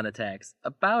against non-attacks,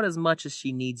 about as much as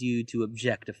she needs you to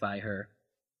objectify her.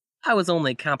 I was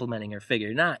only complimenting her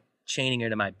figure, not chaining her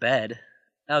to my bed.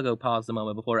 Algo paused a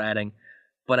moment before adding,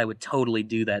 but I would totally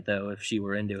do that, though, if she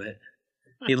were into it.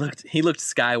 He looked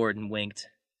skyward and winked.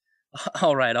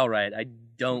 All right, I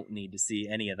don't need to see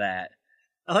any of that.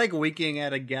 I like winking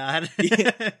at a god.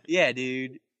 Yeah,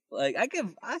 dude. I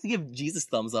give Jesus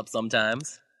thumbs up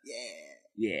sometimes.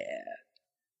 Yeah.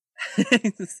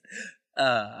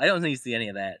 I don't need to see any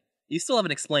of that. You still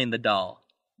haven't explained the doll.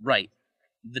 Right.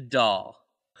 The doll.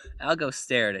 Algo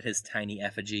stared at his tiny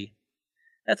effigy.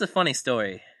 That's a funny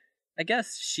story. I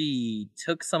guess she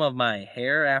took some of my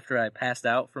hair after I passed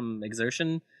out from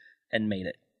exertion and made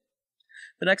it.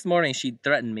 The next morning she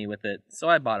threatened me with it, so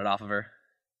I bought it off of her.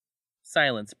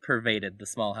 Silence pervaded the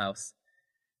small house.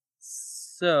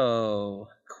 So,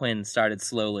 Quinn started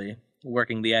slowly,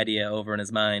 working the idea over in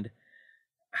his mind.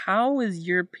 How is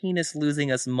your penis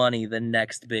losing us money the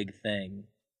next big thing?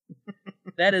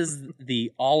 That is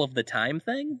the all of the time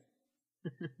thing?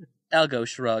 Algo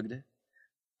shrugged.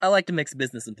 I like to mix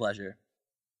business and pleasure.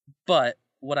 But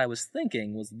what I was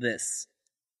thinking was this.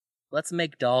 Let's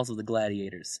make dolls of the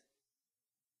gladiators.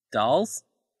 Dolls?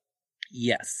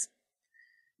 Yes.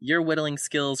 Your whittling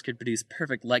skills could produce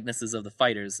perfect likenesses of the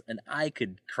fighters, and I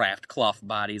could craft cloth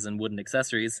bodies and wooden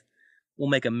accessories. We'll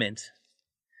make a mint.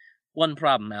 One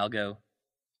problem, Algo.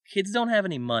 Kids don't have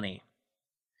any money.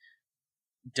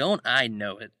 Don't I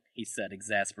know it, he said,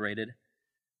 exasperated.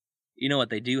 You know what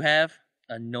they do have?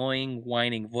 Annoying,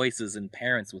 whining voices and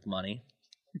parents with money.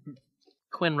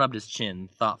 Quinn rubbed his chin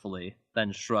thoughtfully,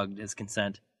 then shrugged his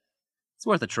consent. It's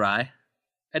worth a try.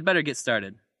 I'd better get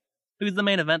started. Who's the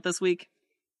main event this week?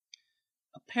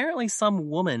 Apparently some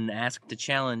woman asked to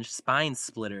challenge Spine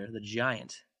Splitter, the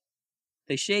giant.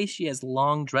 They say she has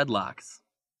long dreadlocks.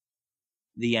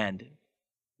 The end.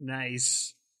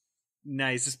 Nice.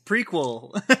 It's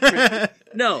prequel.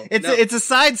 No, it's a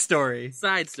side story.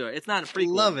 Side story. It's not a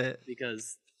prequel. Love it.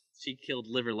 Because she killed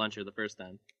Liver Luncher the first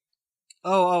time.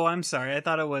 Oh, I'm sorry. I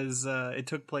thought it was, it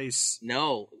took place.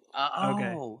 No.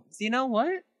 Okay. So you know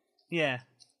what? Yeah.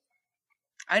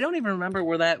 I don't even remember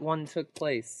where that one took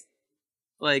place.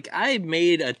 Like, I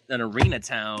made an arena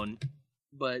town,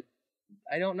 but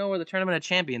I don't know where the Tournament of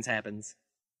Champions happens.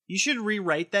 You should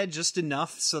rewrite that just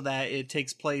enough so that it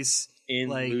takes place In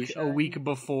like Lucia? a week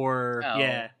before. Oh.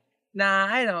 Yeah. Nah,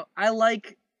 I don't. I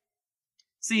like...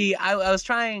 See, I was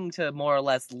trying to more or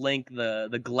less link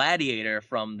the gladiator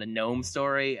from the gnome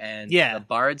story and the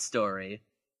bard story.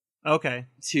 Okay.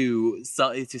 To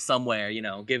somewhere, you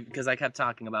know, because I kept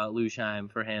talking about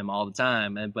Lusheim for him all the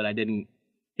time, but I didn't.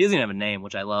 He doesn't even have a name,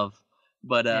 which I love.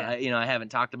 But I haven't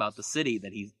talked about the city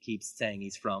that he keeps saying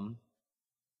he's from.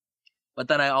 But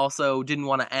then I also didn't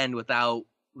want to end without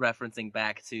referencing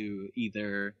back to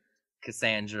either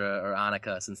Cassandra or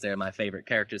Annika, since they're my favorite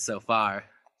characters so far.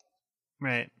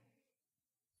 Right.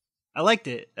 I liked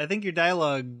it. I think your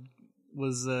dialogue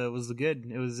was good.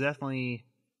 It was definitely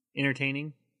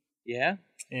entertaining. Yeah.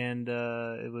 And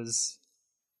it was,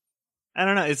 I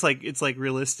don't know, it's like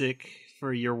realistic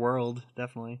for your world,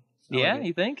 definitely. Yeah,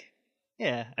 you think?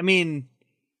 Yeah. I mean,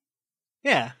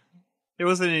 yeah. There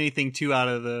wasn't anything too out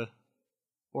of the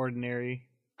ordinary.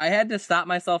 I had to stop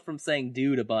myself from saying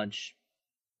dude a bunch.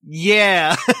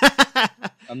 Yeah.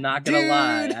 I'm not gonna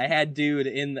lie. I had dude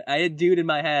in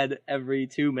my head every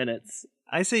 2 minutes.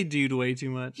 I say dude way too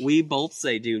much. We both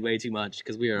say dude way too much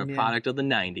because we are a product of the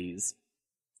 90s.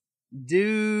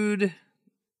 Dude.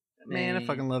 Man, I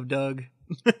fucking love Doug.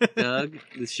 Doug,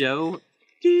 the show.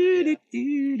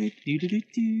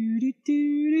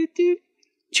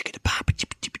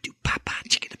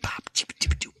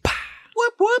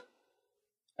 Whoop whoop.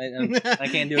 I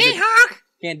can't do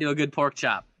can't do a good pork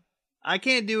chop. I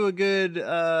can't do a good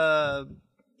I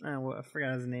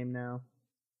forgot his name now.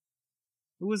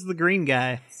 Who was the green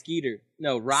guy? Skeeter.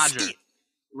 No, Roger.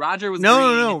 Roger was green.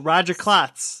 No, Roger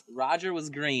Klotz. Roger was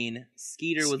green.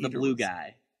 Skeeter was the blue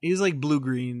guy. He was like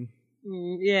blue-green.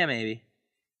 Yeah, maybe.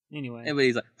 Anyway.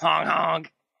 Everybody's like, honk,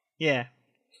 honk. Yeah.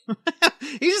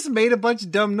 He just made a bunch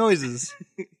of dumb noises.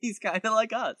 He's kind of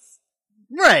like us.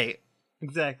 Right.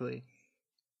 Exactly.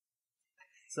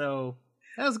 So,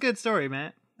 that was a good story,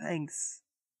 Matt. Thanks.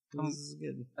 This is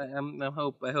good. I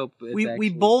hope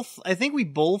I think we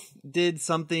both did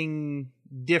something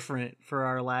different for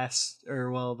our last,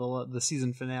 the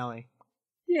season finale.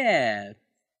 Yeah.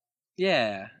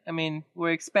 Yeah. I mean,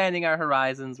 we're expanding our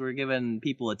horizons. We're giving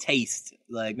people a taste.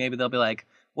 Like, maybe they'll be like,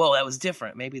 whoa, that was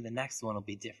different. Maybe the next one will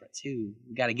be different, too.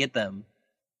 We gotta get them.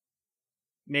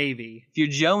 Maybe. If you're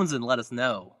jonesing, let us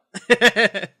know.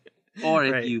 Or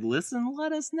if you listen,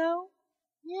 let us know.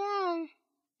 Yeah.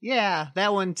 Yeah,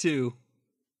 that one too.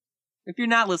 If you're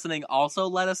not listening, also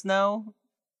let us know.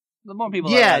 The more people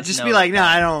just be like, no,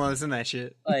 I don't listen to that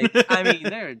shit. Like, I mean,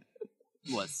 there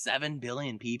are, 7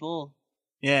 billion people?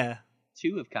 Yeah.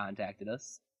 2 have contacted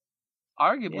us.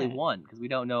 Arguably 1, because we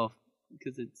don't know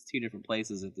because it's 2 different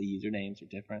places if the usernames are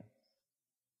different.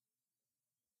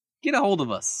 Get a hold of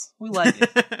us. We like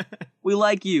it. We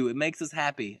like you. It makes us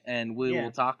happy, and we will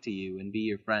talk to you and be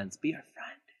your friends. Be our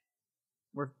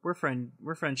friend.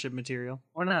 We're friendship material.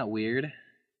 We're not weird.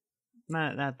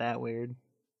 Not that weird.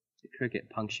 The cricket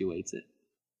punctuates it.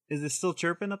 Is it still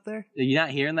chirping up there? Are you not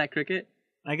hearing that cricket?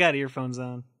 I got earphones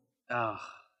on. Oh.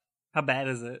 How bad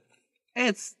is it?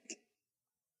 It's...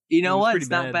 You know what? It's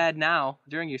not bad now.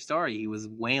 During your story, he was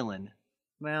wailing.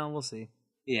 Well, we'll see.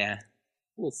 Yeah.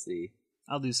 We'll see.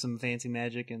 I'll do some fancy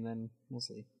magic and then we'll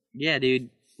see. Yeah, dude.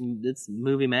 It's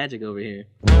movie magic over here.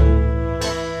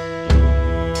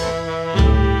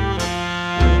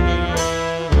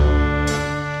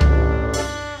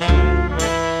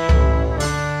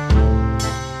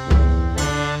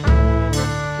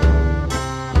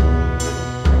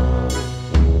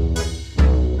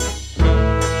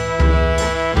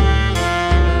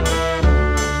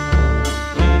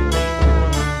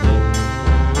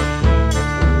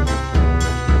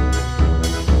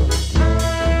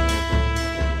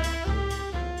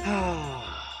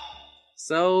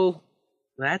 So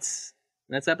that's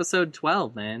episode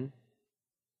 12, man.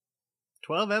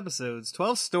 12 episodes,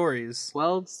 12 stories.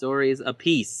 12 stories a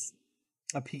piece.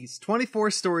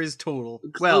 24 stories total.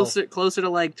 Closer to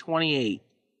like 28.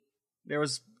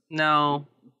 No.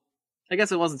 I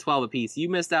guess it wasn't 12 a piece. You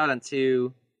missed out on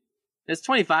 2. There's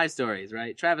 25 stories,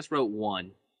 right? Travis wrote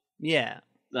 1. Yeah.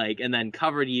 And then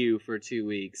covered you for 2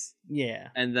 weeks. Yeah.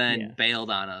 And then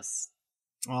bailed on us.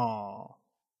 Aw.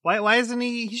 Why isn't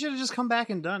he? He should have just come back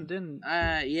and didn't.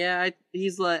 Yeah,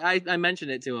 he's like, I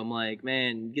mentioned it to him, like,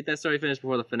 man, get that story finished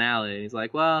before the finale. And he's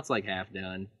like, well, it's like half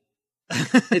done.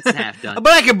 It's half done.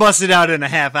 But I can bust it out in a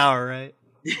half hour, right?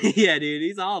 Yeah, dude,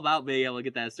 he's all about being able to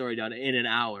get that story done in an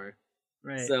hour.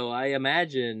 Right. So I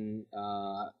imagine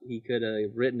he could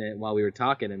have written it while we were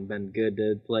talking and been good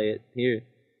to play it here.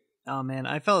 Oh man,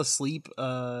 I fell asleep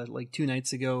like 2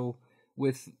 nights ago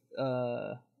with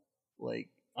like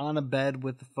on a bed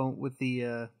with the phone with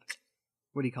the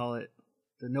what do you call it?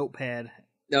 The notepad.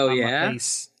 Oh on yeah. my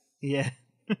face. Yeah.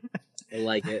 I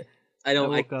like it. I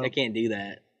can't do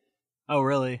that. Oh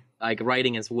really? Like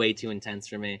writing is way too intense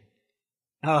for me.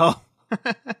 Oh.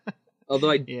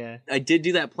 Although I did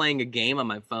do that playing a game on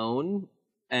my phone,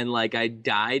 and like I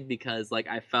died because like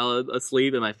I fell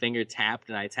asleep and my finger tapped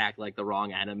and I attacked like the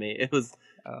wrong enemy. It was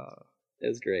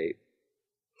great.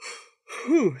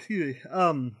 Excuse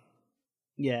me.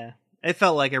 Yeah. It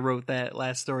felt like I wrote that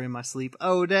last story in my sleep.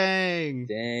 Oh dang.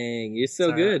 Dang, you're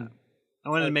so good. I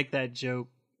wanted to make that joke.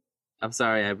 I'm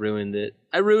sorry I ruined it.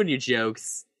 I ruined your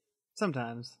jokes.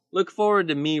 Sometimes. Look forward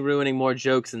to me ruining more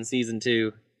jokes in season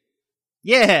 2.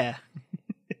 Yeah.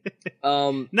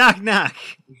 Knock knock.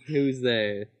 Who's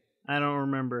there? I don't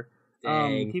remember.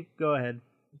 Dang. Go ahead.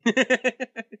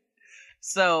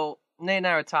 So Nate and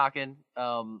I were talking.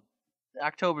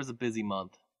 October's a busy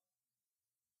month,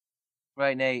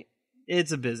 right, Nate?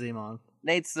 It's a busy month.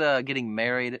 Nate's getting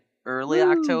married early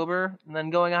October, and then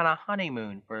going on a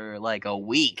honeymoon for like a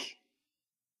week.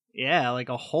 Yeah, like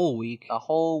a whole week. A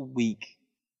whole week.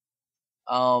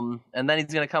 And then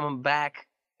he's gonna come back.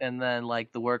 And then,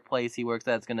 like, the workplace he works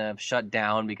at is going to shut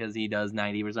down because he does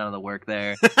 90% of the work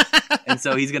there. And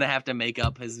so he's going to have to make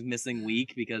up his missing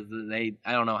week because I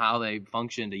don't know how they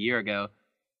functioned a year ago.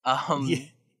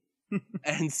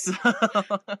 And so,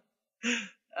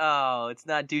 oh, it's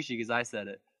not douchey because I said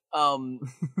it.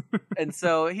 And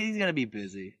so he's going to be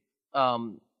busy.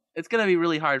 It's going to be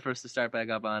really hard for us to start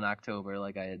back up on October,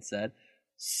 like I had said.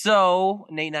 So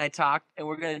Nate and I talked, and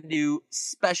we're going to do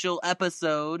special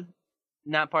episode.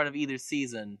 Not part of either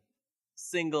season.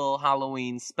 Single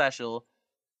Halloween special.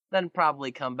 Then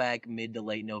probably come back mid to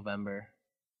late November.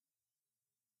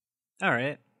 All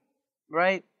right.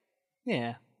 Right?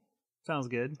 Yeah. Sounds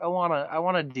good. I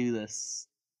wanna do this.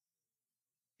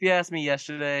 If you asked me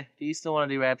yesterday, do you still want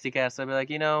to do RhapsodyCast? I'd be like,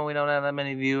 we don't have that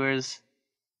many viewers.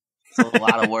 It's a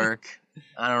lot of work.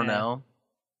 I don't know.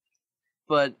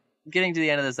 But getting to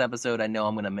the end of this episode, I know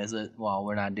I'm gonna miss it while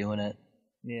we're not doing it.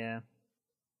 Yeah.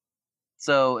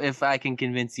 So if I can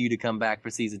convince you to come back for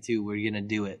season 2, we're gonna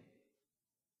do it.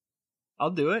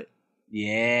 I'll do it.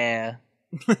 Yeah.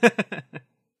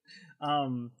 I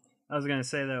was gonna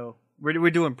say though,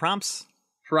 we're doing prompts.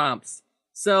 Prompts.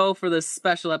 So for this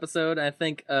special episode, I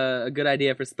think a good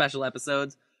idea for special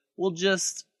episodes, we'll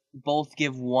just both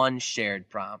give one shared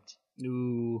prompt.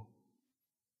 Ooh.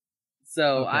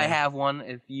 So Okay. I have one.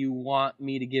 If you want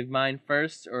me to give mine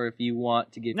first, or if you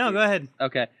want to give No, go ahead.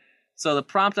 Okay. So the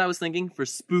prompt I was thinking for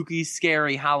spooky,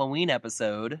 scary Halloween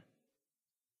episode,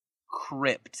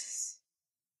 crypts.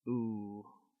 Ooh,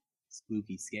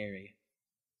 spooky, scary.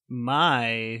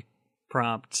 My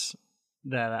prompt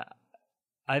that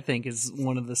I think is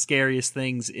one of the scariest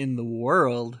things in the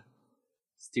world.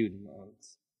 Student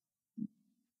loans.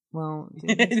 Well,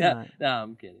 it's not. No,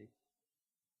 I'm kidding.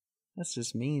 That's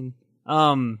just mean.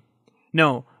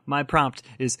 No, my prompt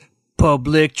is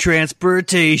public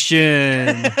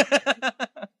transportation.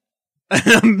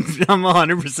 I'm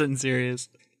 100% serious.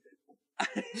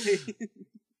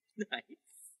 Nice.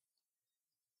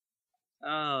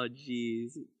 Oh,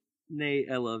 jeez.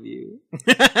 Nate, I love you.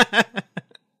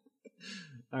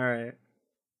 All right.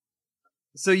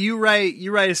 So you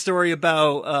write a story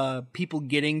about people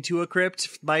getting to a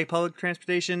crypt by public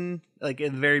transportation, like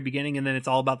at the very beginning, and then it's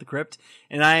all about the crypt.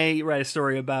 And I write a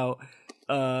story about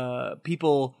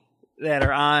people that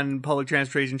are on public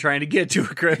transportation trying to get to a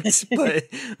crypt, but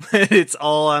it's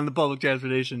all on the public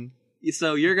transportation.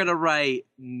 So you're gonna write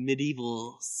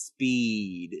medieval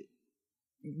speed.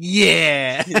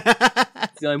 Yeah.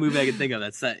 It's the only movie I can think of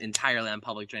that's set entirely on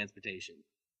public transportation.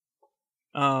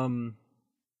 Yeah.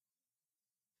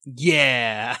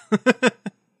 I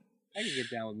can get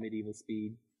down with medieval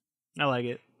speed. I like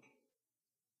it.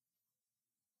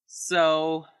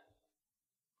 So,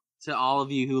 to all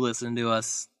of you who listen to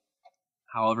us,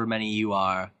 however many you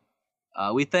are,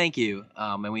 we thank you,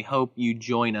 and we hope you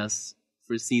join us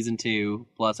for season 2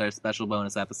 plus our special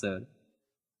bonus episode.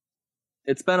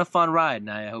 It's been a fun ride,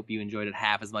 and I hope you enjoyed it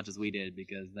half as much as we did,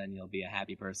 because then you'll be a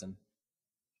happy person.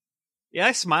 Yeah,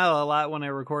 I smile a lot when I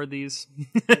record these.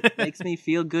 It makes me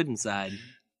feel good inside.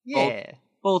 Yeah.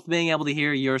 both being able to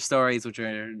hear your stories, which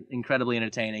are incredibly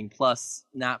entertaining, plus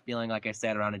not feeling like I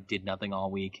sat around and did nothing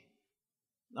all week.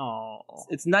 Oh,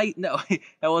 It's night. No,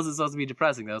 that wasn't supposed to be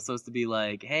depressing. That was supposed to be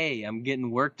like, hey, I'm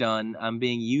getting work done. I'm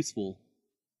being useful.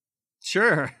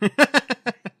 sure.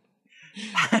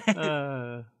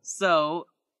 So,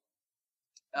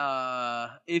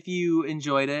 if you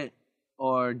enjoyed it,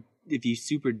 or if you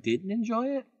super didn't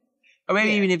enjoy it, or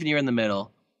maybe even if you're in the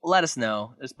middle, let us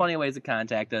know. There's plenty of ways to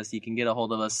contact us. You can get a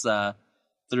hold of us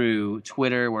through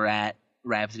Twitter. We're at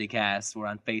RhapsodyCast. We're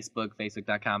on Facebook,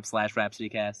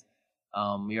 facebook.com/RhapsodyCast.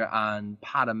 We're on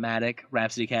Podomatic,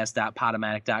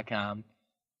 RhapsodyCast.podomatic.com.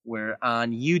 We're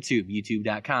on YouTube,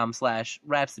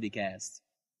 youtube.com/RhapsodyCast.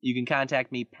 You can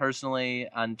contact me personally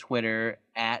on Twitter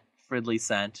at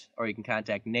FridleySent, or you can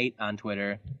contact Nate on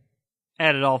Twitter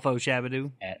At Adolfo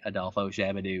Shabadoo. at Adolfo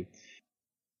Shabadoo.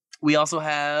 We also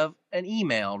have an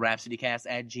email,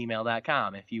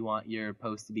 rhapsodycast@gmail.com, if you want your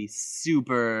post to be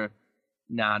super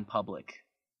non-public.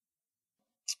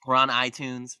 We're on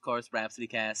iTunes, of course,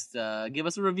 RhapsodyCast. Give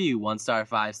us a review, 1 star,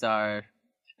 5 star. I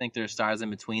think there are stars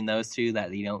in between those two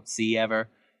that you don't see ever.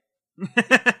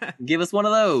 Give us one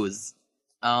of those.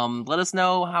 Let us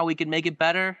know how we can make it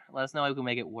better. Let us know how we can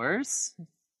make it worse.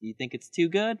 You think it's too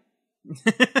good?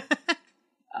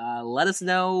 Let us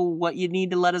know what you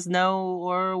need to let us know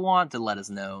or want to let us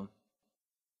know.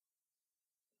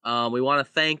 We want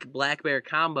to thank Black Bear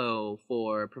Combo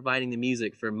for providing the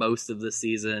music for most of this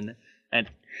season and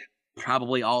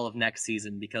probably all of next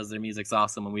season because their music's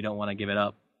awesome and we don't want to give it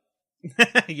up.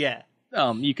 Yeah.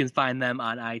 You can find them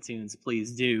on iTunes.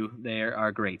 Please do. They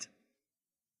are great.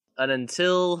 And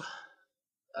until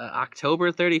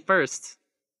October 31st,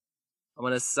 I'm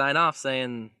going to sign off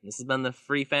saying this has been the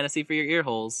free fantasy for your ear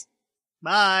holes.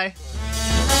 Bye.